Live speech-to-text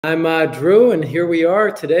I'm Drew, and here we are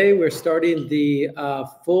today. We're starting the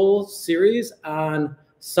full series on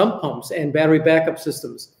sump pumps and battery backup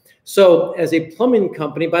systems. So as a plumbing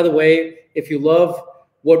company, by the way, if you love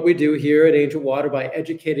what we do here at Angel Water by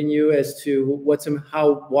educating you as to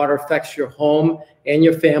how water affects your home and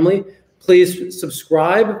your family, please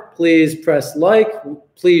subscribe, please press like,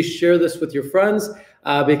 please share this with your friends.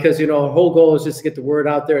 Because, our whole goal is just to get the word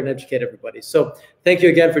out there and educate everybody. So thank you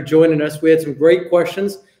again for joining us. We had some great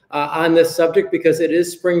questions on this subject because it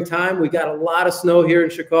is springtime. We got a lot of snow here in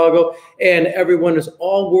Chicago, and everyone is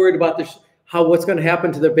all worried about what's going to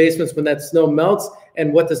happen to their basements when that snow melts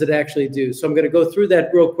and what does it actually do. So I'm going to go through that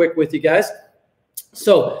real quick with you guys.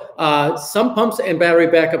 So sump pumps and battery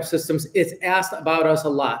backup systems, it's asked about us a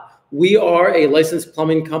lot. We are a licensed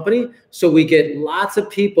plumbing company, so we get lots of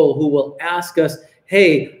people who will ask us,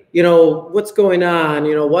 hey, what's going on?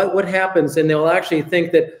 What happens? And they'll actually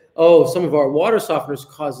think that, oh, some of our water softeners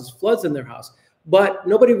causes floods in their house. But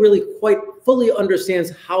nobody really quite fully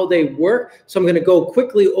understands how they work. So I'm going to go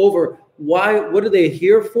quickly over what are they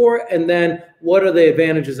here for, and then what are the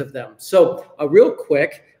advantages of them. So real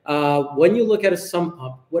quick, when you look at a sump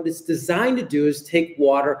pump, what it's designed to do is take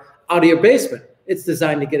water out of your basement. It's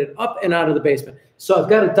designed to get it up and out of the basement. So I've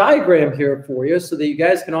got a diagram here for you so that you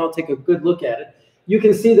guys can all take a good look at it. You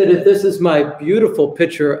can see that if this is my beautiful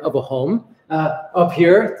picture of a home up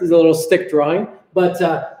here, there's a little stick drawing, but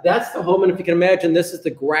that's the home. And if you can imagine, this is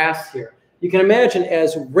the grass here. You can imagine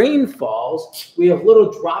as rain falls, we have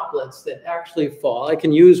little droplets that actually fall. I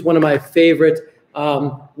can use one of my favorite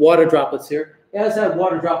water droplets here. As that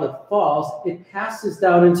water droplet falls, it passes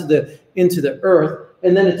down into the earth,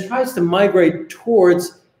 and then it tries to migrate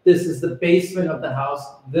towards, this is the basement of the house,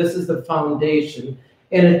 this is the foundation,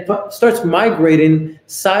 and it starts migrating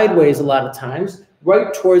sideways a lot of times,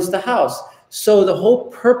 right towards the house. So the whole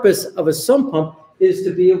purpose of a sump pump is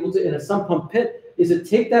to be able to, in a sump pump pit, is to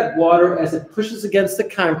take that water as it pushes against the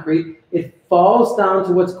concrete, it falls down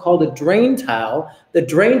to what's called a drain tile. The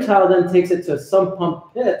drain tile then takes it to a sump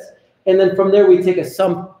pump pit, and then from there we take a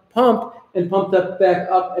sump pump and pump that back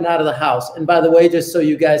up and out of the house. And by the way, just so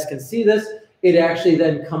you guys can see this, it actually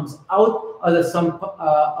then comes out of the sump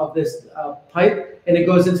of this pipe, and it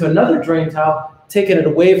goes into another drain tile, taking it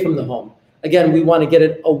away from the home. Again, we want to get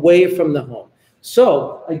it away from the home.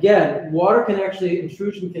 So again,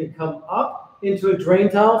 intrusion can come up into a drain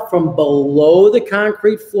tile from below the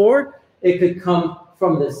concrete floor. It could come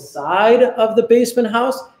from the side of the basement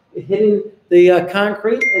house, hitting the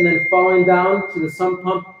concrete and then falling down to the sump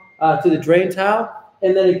pump, to the drain tile,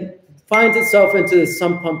 and then it finds itself into the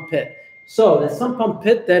sump pump pit. So the sump pump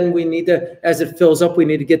pit, then we need to, as it fills up, we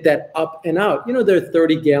need to get that up and out. They're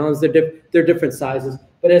 30 gallons, they're different sizes.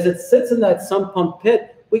 But as it sits in that sump pump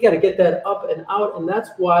pit, we got to get that up and out, and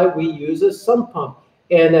that's why we use a sump pump,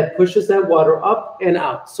 and that pushes that water up and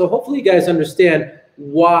out. So hopefully you guys understand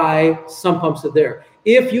why sump pumps are there.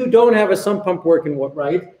 If you don't have a sump pump working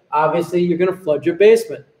right, obviously you're going to flood your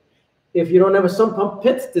basement. If you don't have a sump pump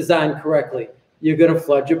pit designed correctly, you're going to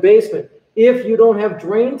flood your basement. If you don't have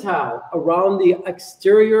drain tile around the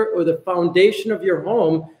exterior or the foundation of your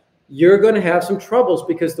home, you're going to have some troubles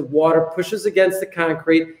because the water pushes against the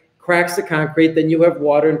concrete, cracks the concrete, then you have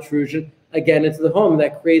water intrusion again into the home.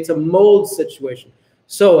 That creates a mold situation.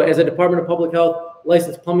 So as a Department of Public Health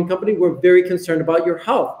licensed plumbing company, we're very concerned about your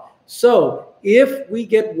health. So if we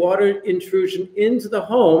get water intrusion into the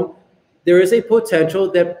home, there is a potential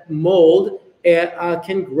that mold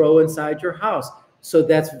can grow inside your house. So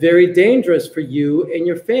that's very dangerous for you and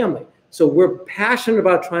your family. So we're passionate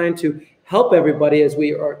about trying to help everybody as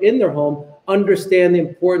we are in their home understand the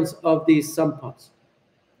importance of these sump pumps.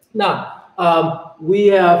 Now, we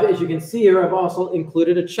have, as you can see here, I've also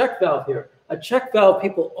included a check valve here. A check valve,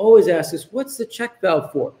 people always ask us, what's the check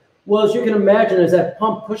valve for? Well, as you can imagine, as that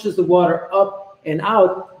pump pushes the water up and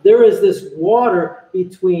out, there is this water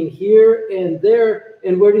between here and there,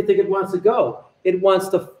 and where do you think it wants to go? It wants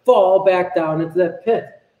to fall back down into that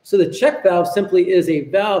pit. So the check valve simply is a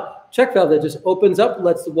check valve that just opens up,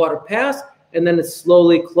 lets the water pass, and then it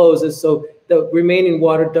slowly closes so the remaining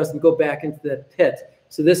water doesn't go back into that pit.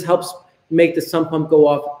 So this helps make the sump pump go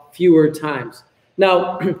off fewer times.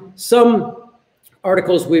 Now, some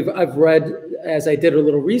articles I've read as I did a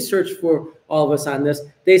little research for all of us on this,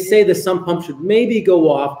 they say the sump pump should maybe go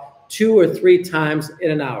off 2 or 3 times in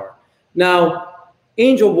an hour. Now,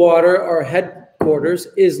 Angel Water, our headquarters,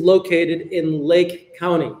 is located in Lake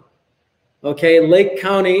County. Okay, Lake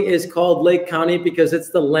County is called Lake County because it's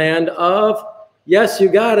the land of, yes, you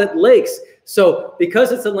got it, lakes. So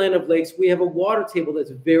because it's a land of lakes, we have a water table that's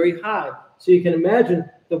very high. So you can imagine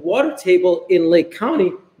the water table in Lake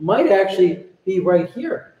County might actually be right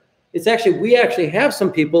here. It's actually, we actually have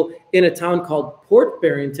some people in a town called Port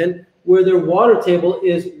Barrington where their water table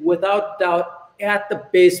is without doubt at the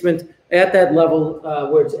basement, at that level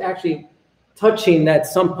where it's actually touching that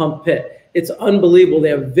sump pump pit. It's unbelievable. They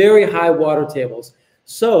have very high water tables.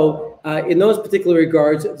 So in those particular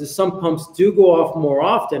regards, the sump pumps do go off more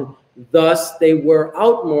often, thus they wear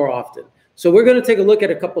out more often. So we're going to take a look at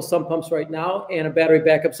a couple sump pumps right now and a battery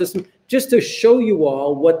backup system just to show you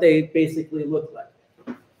all what they basically look like.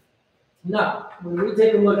 Now, when we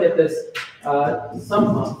take a look at this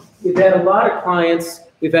sump pump, we've had a lot of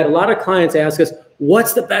clients ask us,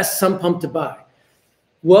 what's the best sump pump to buy?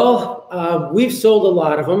 Well, we've sold a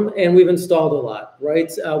lot of them and we've installed a lot,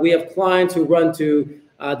 right? We have clients who run to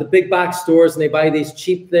the big box stores and they buy these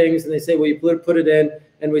cheap things and they say, well, you put it in,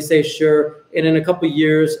 and we say, sure. And in a couple of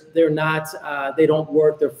years, they're not, they don't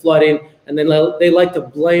work, they're flooding. And then they like to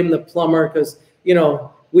blame the plumber because, you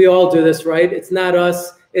know, we all do this, right? It's not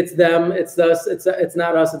us, it's them, it's us, it's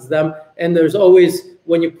not us, it's them. And there's always,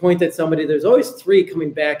 when you point at somebody, there's always three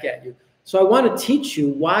coming back at you. So I want to teach you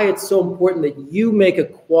why it's so important that you make a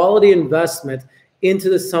quality investment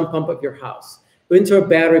into the sump pump of your house, into a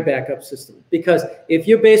battery backup system. Because if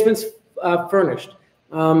your basement's furnished,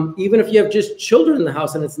 even if you have just children in the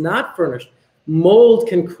house and it's not furnished, mold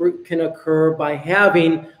can occur by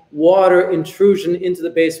having water intrusion into the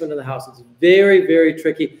basement of the house. It's very, very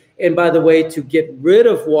tricky. And by the way, to get rid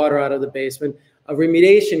of water out of the basement, a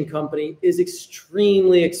remediation company is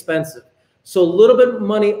extremely expensive. So a little bit of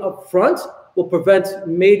money up front will prevent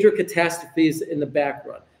major catastrophes in the back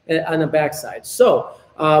run, on the backside. So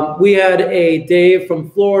we had a Dave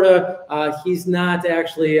from Florida. He's not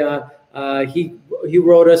actually, he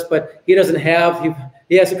wrote us, but he doesn't have,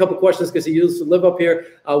 he has a couple questions because he used to live up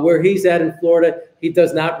here. Where he's at in Florida, he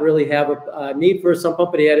does not really have a need for a sump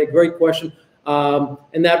pump, but he had a great question.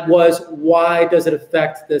 And that was, why does it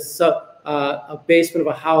affect the a basement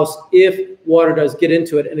of a house if water does get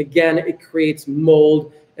into it? And again, it creates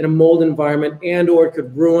mold in a mold environment, and or it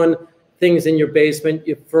could ruin things in your basement,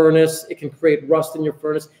 your furnace. It can create rust in your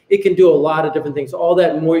furnace. It can do a lot of different things. All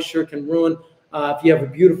that moisture can ruin if you have a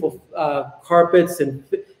beautiful carpets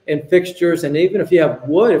and fixtures, and even if you have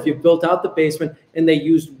wood, if you built out the basement and they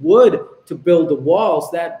used wood to build the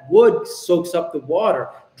walls, that wood soaks up the water.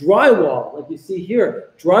 Drywall, like you see here,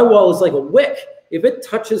 drywall is like a wick. If it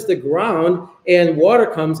touches the ground and water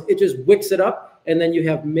comes, it just wicks it up, and then you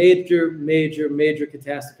have major, major, major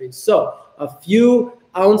catastrophes. So a few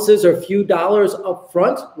ounces or a few dollars up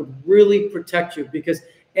front would really protect you, because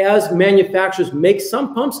as manufacturers make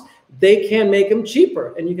sump pumps, they can make them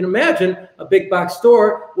cheaper. And you can imagine a big box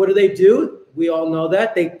store, what do? We all know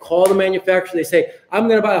that. They call the manufacturer, they say, I'm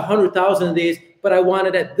going to buy 100,000 of these, but I want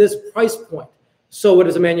it at this price point. So what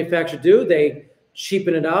does a manufacturer do? They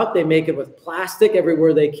cheapen it out. They make it with plastic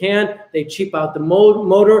everywhere they can. They cheap out the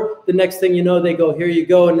motor. The next thing you know, they go, here you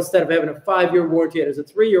go. And instead of having a 5-year warranty, it is a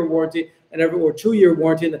 3-year warranty or 2-year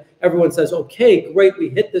warranty. And everyone says, okay, great, we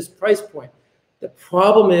hit this price point. The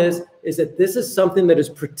problem is that this is something that is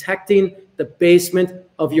protecting the basement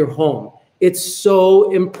of your home. It's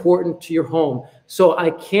so important to your home. So I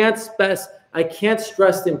can't stress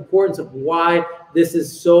the importance of why this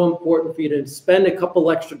is so important for you to spend a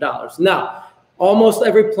couple extra dollars. Now, almost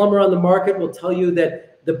every plumber on the market will tell you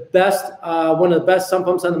that the best, one of the best sump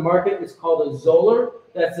pumps on the market is called a Zoller.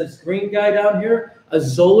 That's this green guy down here. A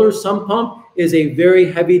Zoller sump pump is a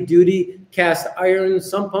very heavy-duty cast iron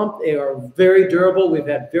sump pump. They are very durable. We've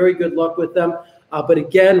had very good luck with them. But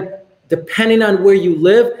again, depending on where you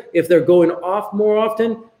live, if they're going off more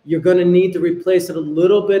often, you're going to need to replace it a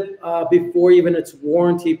little bit before even its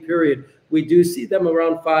warranty period. We do see them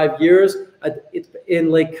around 5 years. In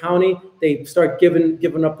Lake County, they start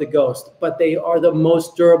giving up the ghost. But they are the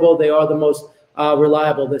most durable. They are the most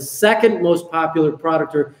reliable. The second most popular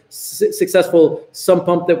product or successful sump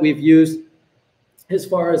pump that we've used as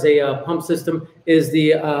far as a pump system is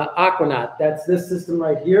the Aquanaut. That's this system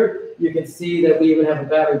right here. You can see that we even have a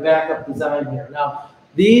battery backup design here. Now,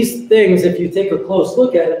 these things, if you take a close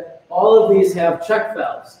look at it, all of these have check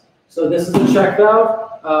valves. So this is a check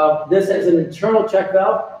valve. This is an internal check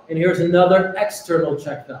valve, and here's another external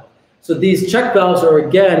check valve. So these check valves are,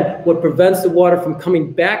 again, what prevents the water from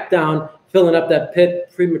coming back down, filling up that pit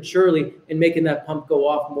prematurely, and making that pump go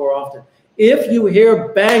off more often. If you hear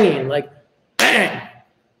banging, like bang,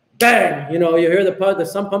 bang, you know, you hear the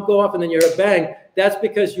sump pump go off and then you hear a bang, that's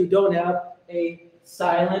because you don't have a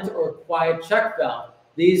silent or quiet check valve.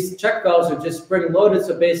 These check valves are just spring-loaded,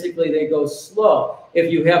 so basically they go slow.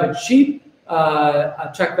 If you have a cheap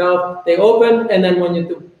check valve, they open, and then when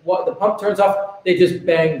the pump turns off, they just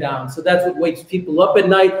bang down. So that's what wakes people up at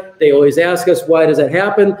night. They always ask us, why does that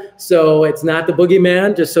happen? So it's not the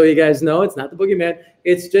boogeyman, just so you guys know, it's not the boogeyman.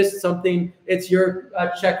 It's just something, it's your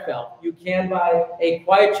check valve. You can buy a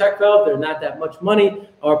quiet check valve. They're not that much money.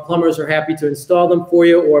 Our plumbers are happy to install them for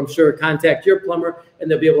you, or I'm sure contact your plumber and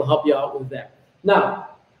they'll be able to help you out with that. Now,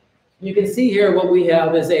 you can see here what we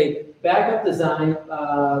have is a backup design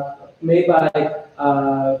made by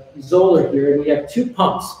Zoller here, and we have 2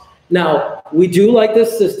 pumps. Now, we do like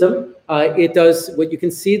this system. It does, what you can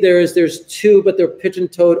see there is there's 2, but they're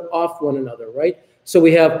pigeon-toed off one another, right? So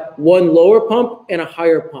we have one lower pump and a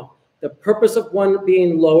higher pump. The purpose of one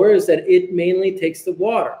being lower is that it mainly takes the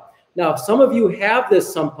water. Now, if some of you have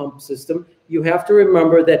this sump pump system, you have to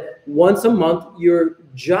remember that once a month, your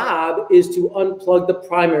job is to unplug the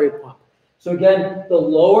primary pump. So again, the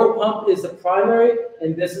lower pump is the primary,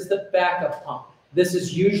 and this is the backup pump. This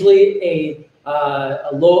is usually a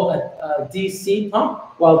DC pump,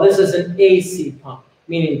 while this is an AC pump,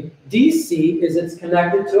 meaning DC is it's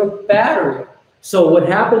connected to a battery. So what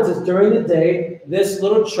happens is during the day, this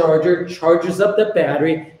little charger charges up the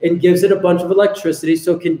battery and gives it a bunch of electricity,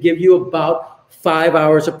 so it can give you about 5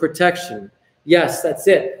 hours of protection. Yes, that's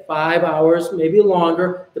it, 5 hours, maybe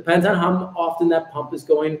longer, depends on how often that pump is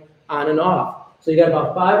going on and off. So you got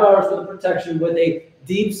about 5 hours for the protection with a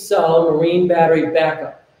deep cell marine battery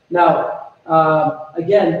backup. Now,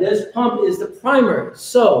 again, this pump is the primary,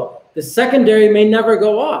 so the secondary may never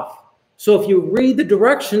go off. So if you read the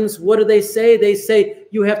directions, what do they say? They say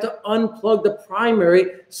you have to unplug the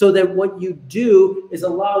primary so that what you do is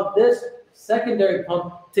allow this secondary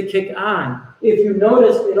pump to kick on. If you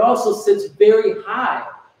notice, it also sits very high.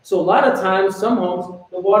 So a lot of times, some homes,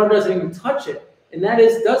 the water doesn't even touch it. And that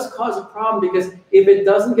does cause a problem, because if it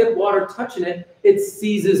doesn't get water touching it, it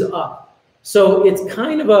seizes up. So it's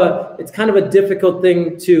kind of a difficult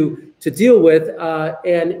thing to deal with,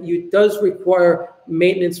 and it does require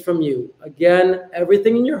maintenance from you. Again,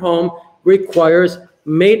 everything in your home requires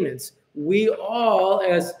maintenance. We all,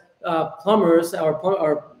 as plumbers,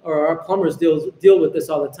 our plumbers deal with this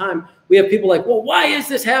all the time. We have people like, well, why is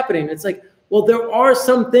this happening? It's like, well, there are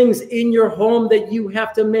some things in your home that you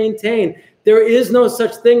have to maintain. There is no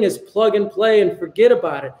such thing as plug and play and forget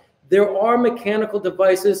about it. There are mechanical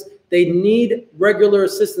devices. They need regular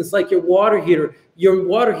assistance, like your water heater. Your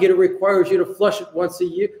water heater requires you to flush it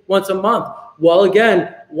once a month. Well,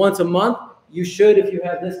 again, once a month, you should, if you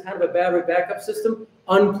have this kind of a battery backup system,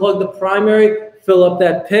 unplug the primary, fill up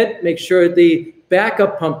that pit, make sure the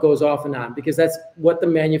backup pump goes off and on, because that's what the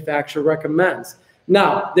manufacturer recommends.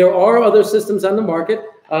 Now, there are other systems on the market.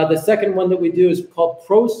 The second one that we do is called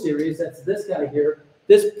Pro Series. That's this guy here.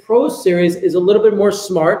 This Pro Series is a little bit more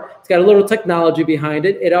smart. It's got a little technology behind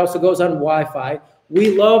it. It also goes on Wi-Fi.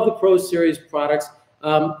 We love the Pro Series products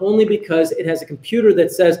only because it has a computer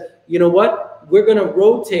that says, you know what, we're going to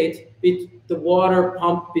rotate the water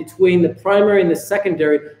pump between the primary and the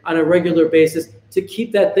secondary on a regular basis to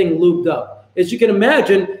keep that thing lubed up. As you can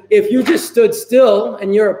imagine, if you just stood still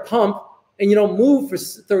and you're a pump and you don't move for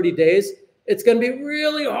 30 days, it's going to be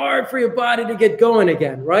really hard for your body to get going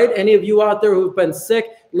again, right? Any of you out there who've been sick,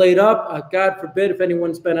 laid up, God forbid, if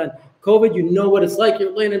anyone's been on COVID, you know what it's like.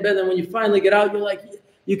 You're laying in bed, and when you finally get out, you're like,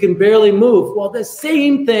 you can barely move. Well, the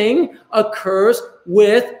same thing occurs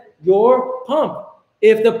with your pump.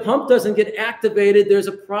 If the pump doesn't get activated, there's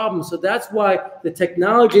a problem. So that's why the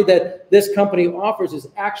technology that this company offers is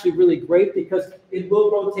actually really great, because it will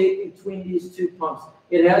rotate between these 2 pumps.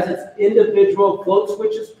 It has its individual float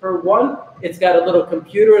switches per one. It's got a little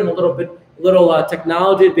computer and a little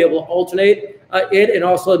technology to be able to alternate it, and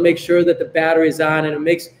also make sure that the battery is on, and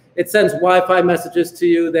it sends Wi-Fi messages to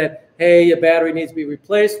you that, hey, your battery needs to be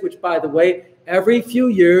replaced, which, by the way, every few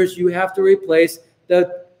years you have to replace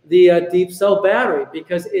the deep cell battery,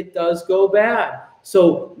 because it does go bad.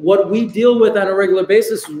 So what we deal with on a regular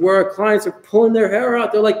basis is where our clients are pulling their hair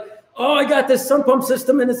out. They're like, oh, I got this sump pump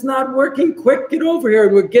system and it's not working. Quick, get over here.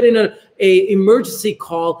 And we're getting an emergency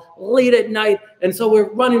call late at night. And so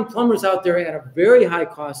we're running plumbers out there at a very high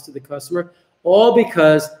cost to the customer, all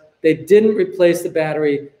because they didn't replace the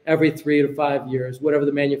battery every 3 to 5 years, whatever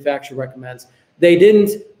the manufacturer recommends. They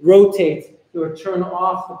didn't rotate or turn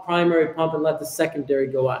off the primary pump and let the secondary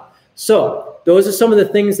go on. So those are some of the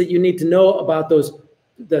things that you need to know about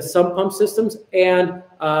the sump pump systems and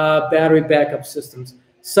battery backup systems.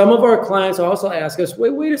 Some of our clients also ask us,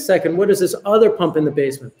 wait a second, what is this other pump in the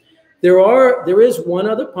basement? There is one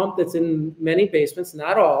other pump that's in many basements,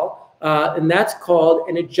 not all, and that's called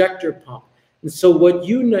an ejector pump. And so what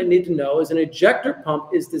you need to know is an ejector pump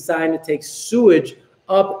is designed to take sewage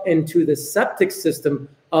up into the septic system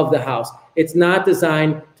of the house. It's not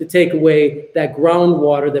designed to take away that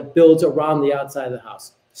groundwater that builds around the outside of the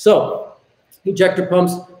house. So ejector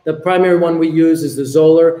pumps, the primary one we use is the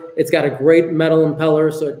Zoller. It's got a great metal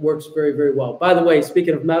impeller, so it works very, very well. By the way,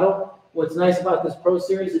 speaking of metal, what's nice about this Pro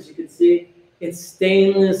Series, as you can see, it's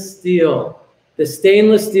stainless steel. The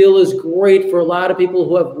stainless steel is great for a lot of people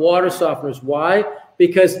who have water softeners. Why?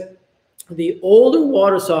 Because the older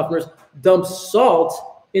water softeners dump salt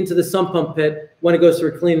into the sump pump pit when it goes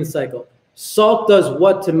through a cleaning cycle. Salt does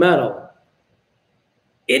what to metal?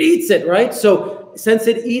 It eats it, right? So since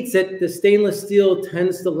it eats it, the stainless steel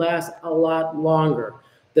tends to last a lot longer.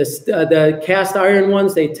 The cast iron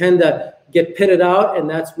ones, they tend to get pitted out, and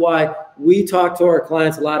that's why we talk to our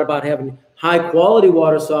clients a lot about having high quality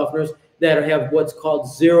water softeners that have what's called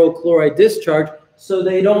zero chloride discharge, so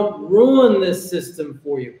they don't ruin this system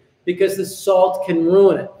for you, because the salt can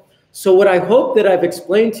ruin it. So what I hope that I've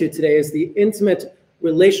explained to you today is the intimate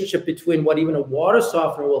relationship between what even a water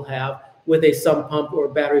softener will have with a sump pump or a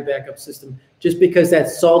battery backup system, just because that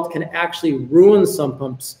salt can actually ruin sump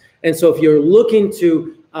pumps. And so if you're looking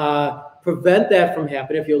to prevent that from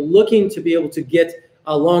happening, if you're looking to be able to get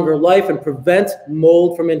a longer life and prevent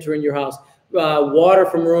mold from entering your house, water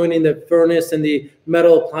from ruining the furnace and the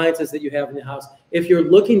metal appliances that you have in the house, if you're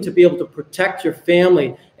looking to be able to protect your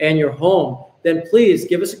family and your home, then please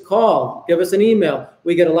give us a call, give us an email.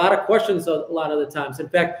 We get a lot of questions a lot of the times. In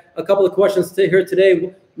fact, a couple of questions here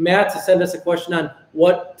today. Matt sent us a question on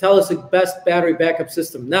tell us the best battery backup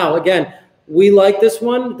system. Now, again, we like this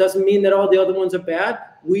one. It doesn't mean that all the other ones are bad.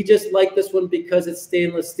 We just like this one because it's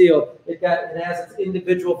stainless steel. It has its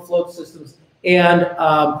individual float systems. And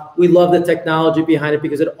we love the technology behind it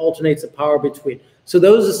because it alternates the power between. So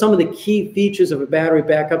those are some of the key features of a battery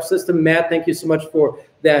backup system. Matt, thank you so much for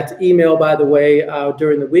that email, by the way,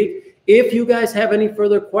 during the week. If you guys have any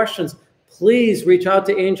further questions, please reach out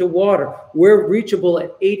to Angel Water. We're reachable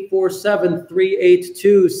at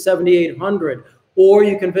 847-382-7800. Or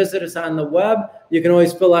you can visit us on the web. You can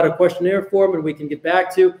always fill out a questionnaire form and we can get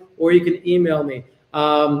back to you, or you can email me.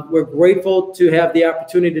 We're grateful to have the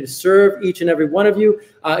opportunity to serve each and every one of you.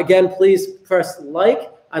 Again, please press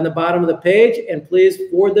like on the bottom of the page, and please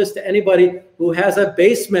forward this to anybody who has a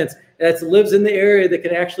basement that lives in the area that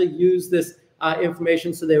can actually use this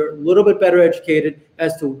information, so they're a little bit better educated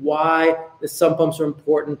as to why the sump pumps are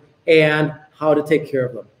important and how to take care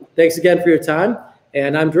of them. Thanks again for your time,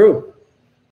 and I'm Drew.